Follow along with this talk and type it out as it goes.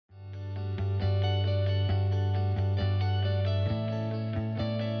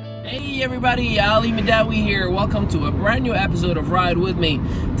Hey everybody, Ali Mehdaoui here. Welcome to a brand new episode of Ride With Me.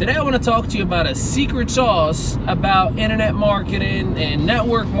 Today I want to talk to you about a secret sauce about internet marketing and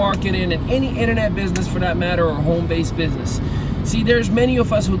network marketing and any internet business for that matter, or home-based business. See, there's many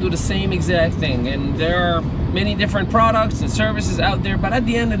of us who do the same exact thing, and there are many different products and services out there, but at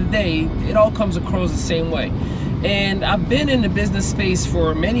the end of the day, it all comes across the same way. And I've been in the business space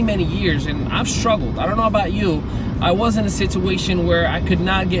for many years, and I've struggled. I don't know about you. I was in a situation where I could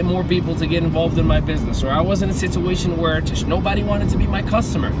not get more people to get involved in my business, or I was in a situation where just nobody wanted to be my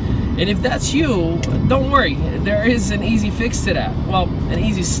customer. And if that's you, don't worry, there is an easy fix to that. Well, an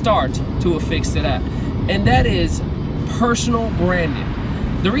easy start to a fix to that, and that is personal branding.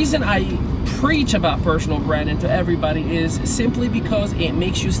 The reason I preach about personal branding to everybody is simply because it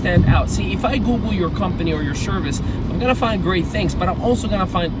makes you stand out. See, if I Google your company or your service, I'm gonna find great things, but I'm also gonna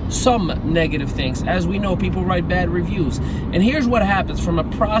find some negative things. As we know, people write bad reviews. And here's what happens from a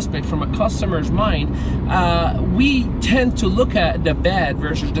prospect, from a customer's mind. We tend to look at the bad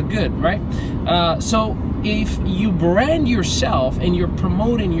versus the good, right? So if you brand yourself and you're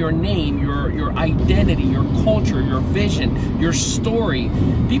promoting your name, your identity, your culture, your vision, your story,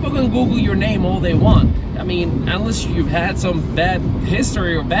 people can Google your name all they want. I mean, unless you've had some bad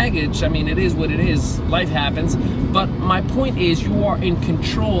history or baggage, I mean, it is what it is. Life happens. But my point is, you are in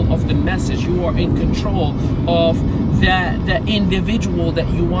control of the message. You are in control of that individual that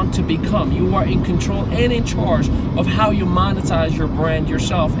you want to become. You are in control and in charge of how you monetize your brand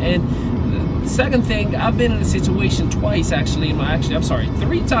yourself. And second thing, I've been in a situation twice actually,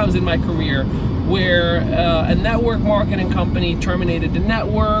 three times in my career where a network marketing company terminated the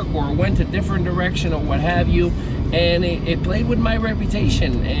network or went a different direction or what have you, and it played with my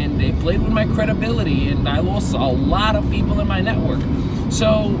reputation and it played with my credibility, and I lost a lot of people in my network.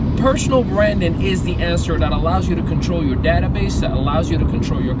 So personal branding is the answer that allows you to control your database, that allows you to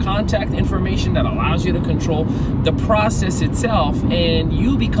control your contact information, that allows you to control the process itself, and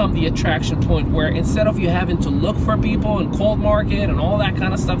you become the attraction point where instead of you having to look for people and cold market and all that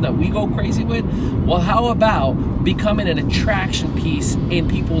kind of stuff that we go crazy with, well, how about becoming an attraction piece in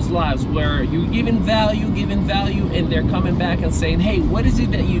people's lives where you're giving value, and they're coming back and saying, hey, what is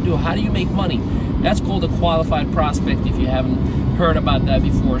it that you do? How do you make money? That's called a qualified prospect if you haven't heard about that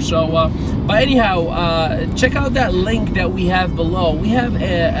before. So but anyhow, check out that link that we have below. We have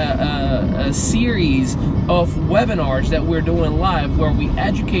a series of webinars that we're doing live where we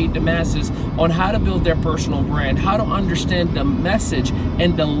educate the masses on how to build their personal brand, how to understand the message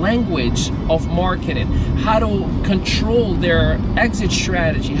and the language of marketing, how to control their exit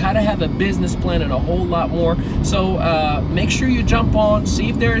strategy, how to have a business plan, and a whole lot more. So make sure you jump on, see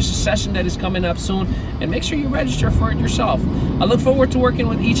if there is a session that is coming up soon, and make sure you register for it yourself. I look forward to working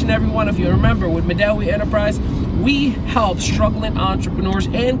with each and every one of you. Remember, with Mehdaoui Enterprise, we help struggling entrepreneurs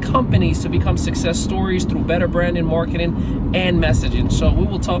and companies to become success stories through better branding, marketing, and messaging. So we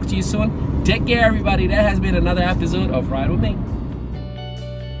will talk to you soon. Take care, everybody. That has been another episode of Ride With Me.